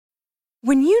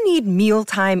When you need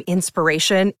mealtime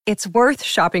inspiration, it's worth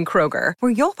shopping Kroger,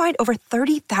 where you'll find over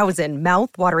 30,000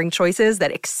 mouth-watering choices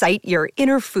that excite your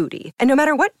inner foodie. And no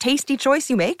matter what tasty choice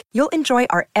you make, you'll enjoy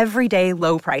our everyday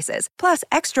low prices, plus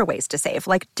extra ways to save,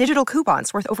 like digital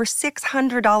coupons worth over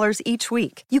 $600 each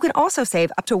week. You can also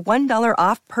save up to $1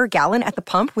 off per gallon at the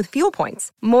pump with fuel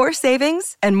points. More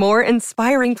savings and more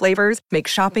inspiring flavors make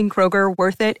shopping Kroger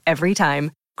worth it every time.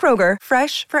 Kroger,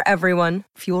 fresh for everyone.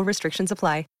 Fuel restrictions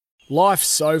apply. Life's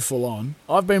so full on.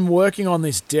 I've been working on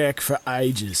this deck for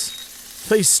ages.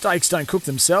 These steaks don't cook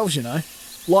themselves, you know.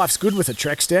 Life's good with a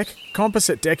Trex deck.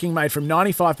 Composite decking made from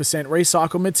 95%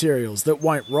 recycled materials that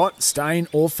won't rot, stain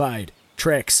or fade.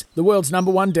 Trex, the world's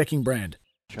 #1 decking brand.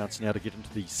 Chance now to get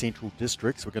into the Central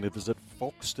Districts. We're going to visit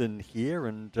Foxton here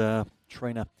and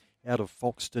trainer out of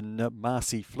Foxton,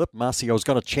 Marcie Flipp. Marcie, I was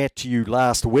going to chat to you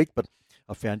last week, but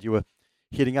I found you were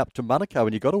heading up to Manukau,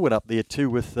 and you got to win up there too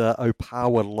with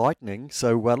Opawa Lightning.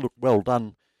 So look, well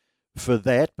done for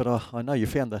that. But I know you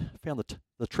found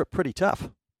the trip pretty tough.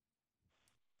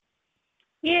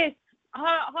 Yes.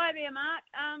 Hi there, Mark.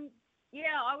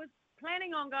 I was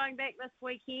planning on going back this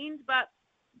weekend, but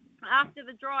after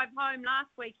the drive home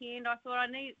last weekend, I thought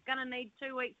going to need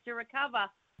 2 weeks to recover.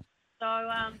 So,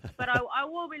 but I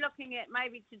will be looking at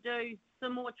maybe to do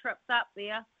some more trips up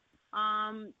there,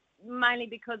 mainly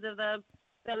because of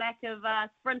the lack of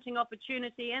sprinting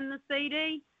opportunity in the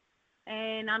CD,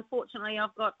 and unfortunately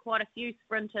I've got quite a few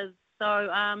sprinters,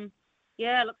 so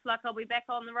looks like I'll be back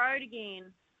on the road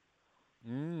again.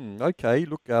 Okay,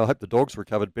 look, I hope the dog's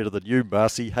recovered better than you,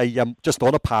 Marcie. Hey, just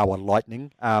on Opawa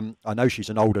Lightning, I know she's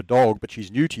an older dog, but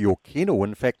she's new to your kennel.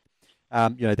 In fact,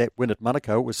 that win at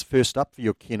Manukau was first up for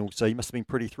your kennel, so you must have been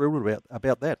pretty thrilled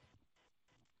about that.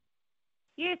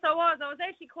 Yes, I was. I was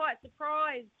actually quite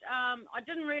surprised. I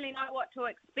didn't really know what to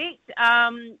expect.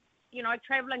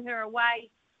 Travelling her away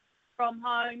from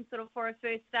home sort of for her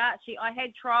first start. I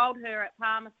had trialled her at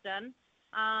Palmerston,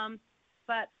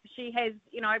 but she has,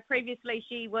 previously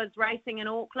she was racing in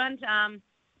Auckland.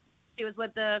 She was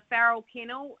with the Farrell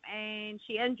Kennel and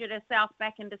she injured herself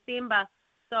back in December,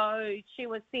 so she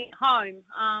was sent home.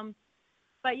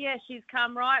 But yeah, she's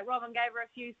come right. Robin gave her a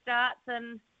few starts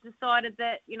and decided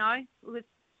that, we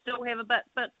still have a bit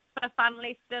of fun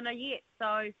left in her yet. So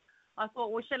I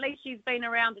thought, well, at least she's been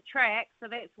around the track. So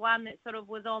that's one that sort of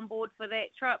was on board for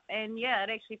that trip. And yeah,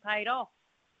 it actually paid off.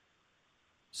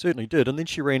 Certainly did. And then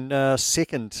she ran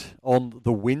second on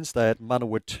the Wednesday at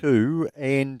Manukau,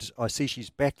 and I see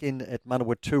she's back in at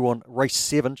Manukau on race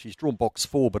 7. She's drawn box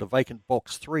 4, but a vacant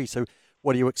box 3. So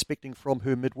what are you expecting from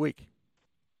her midweek?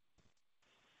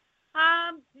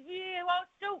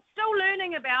 Still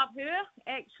learning about her,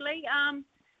 actually.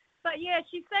 But yeah,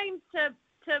 she seems to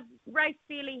race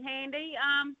fairly handy.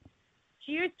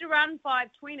 She used to run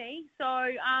 5:20,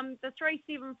 so the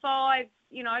 3:75,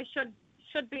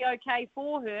 should be okay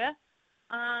for her.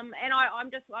 And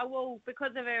I will,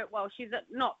 because of her, well, she's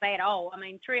not that old. I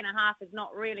mean, 3.5 is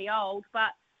not really old,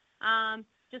 but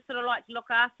just sort of like to look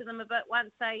after them a bit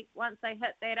once they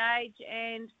hit that age.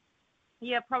 And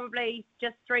yeah, probably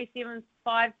just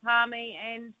 3:75 Palmy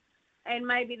and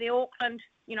maybe the Auckland,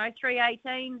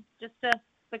 3:18,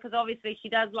 because obviously she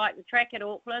does like the track at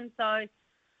Auckland. So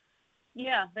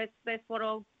yeah, that's what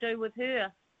I'll do with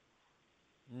her.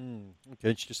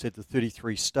 Okay, she just had the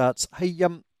 33 starts. Hey,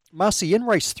 Marcie, in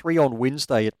race 3 on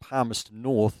Wednesday at Palmerston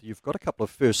North, you've got a couple of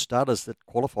first starters that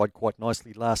qualified quite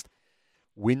nicely last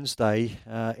Wednesday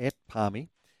at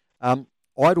Palmy.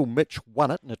 Idle Mitch won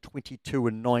it in a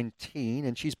 22:19,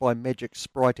 and she's by Magic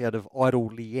Sprite out of Idle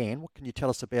Leanne. What can you tell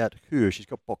us about her? She's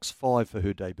got box 5 for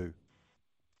her debut.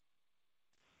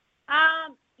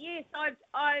 Yes, I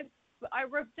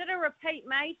did a repeat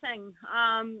mating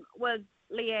with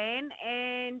Leanne,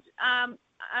 and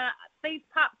these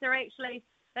pups are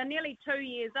they're nearly 2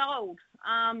 years old,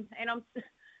 and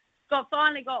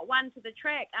finally got one to the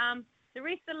track. The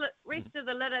rest of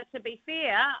the litter, to be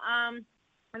fair,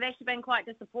 have actually been quite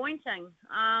disappointing.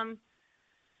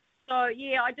 So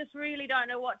yeah, I just really don't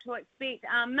know what to expect.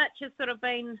 Mitch has sort of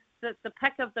been the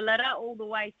pick of the litter all the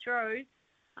way through,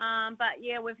 but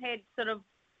yeah, we've had sort of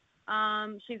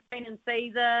she's been in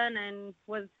season and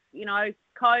with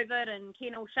COVID and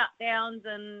kennel shutdowns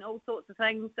and all sorts of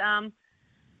things.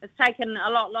 It's taken a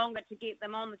lot longer to get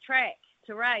them on the track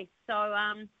to race. So,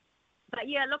 but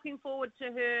yeah, looking forward to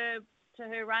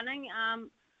her running.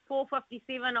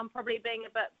 4:57. I'm probably being a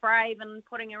bit brave and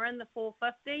putting her in the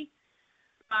 4:50,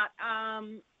 but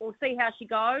we'll see how she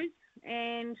goes,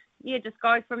 and yeah, just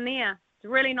go from there. It's a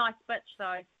really nice bitch,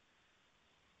 though.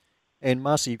 And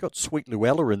Marcie, you've got Sweet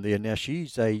Luella in there now.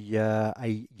 She's a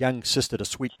young sister to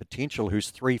Sweet Potential, who's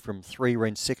 3 from 3,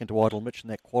 ran second to Idle Mitch in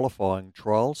that qualifying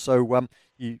trial. So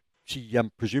she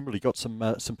presumably got some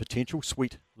potential,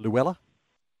 Sweet Luella.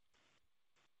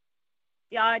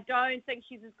 Yeah, I don't think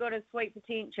she's as good as Sweet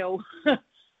Potential.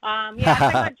 I think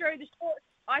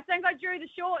I drew the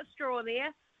short straw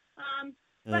there.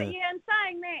 But in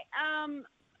saying that,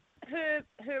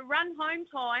 her run home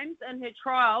times and her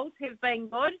trials have been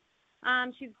good.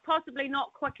 She's possibly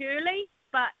not quick early,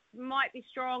 but might be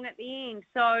strong at the end.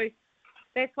 So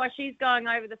that's why she's going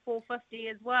over the 450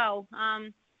 as well.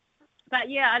 But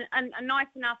yeah, a nice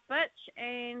enough bitch,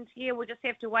 and yeah, we'll just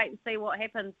have to wait and see what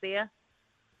happens there.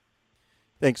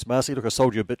 Thanks, Marcie. Look, I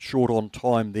sold you a bit short on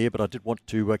time there, but I did want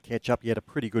to catch up. You had a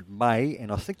pretty good May,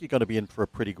 and I think you're going to be in for a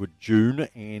pretty good June,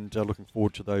 and looking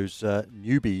forward to those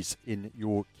newbies in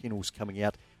your kennels coming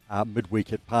out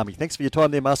midweek at Palmy. Thanks for your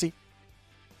time there, Marcie.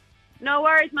 No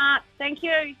worries, Mark. Thank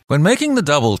you. When making the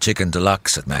double chicken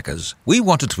deluxe at Macca's, we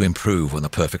wanted to improve on the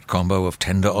perfect combo of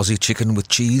tender Aussie chicken with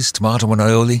cheese, tomato and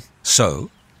aioli. So,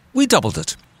 we doubled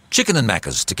it. Chicken and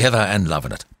Macca's, together and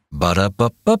loving it.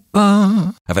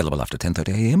 Ba-da-ba-ba-ba. Available after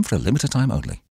 10:30 a.m. for a limited time only.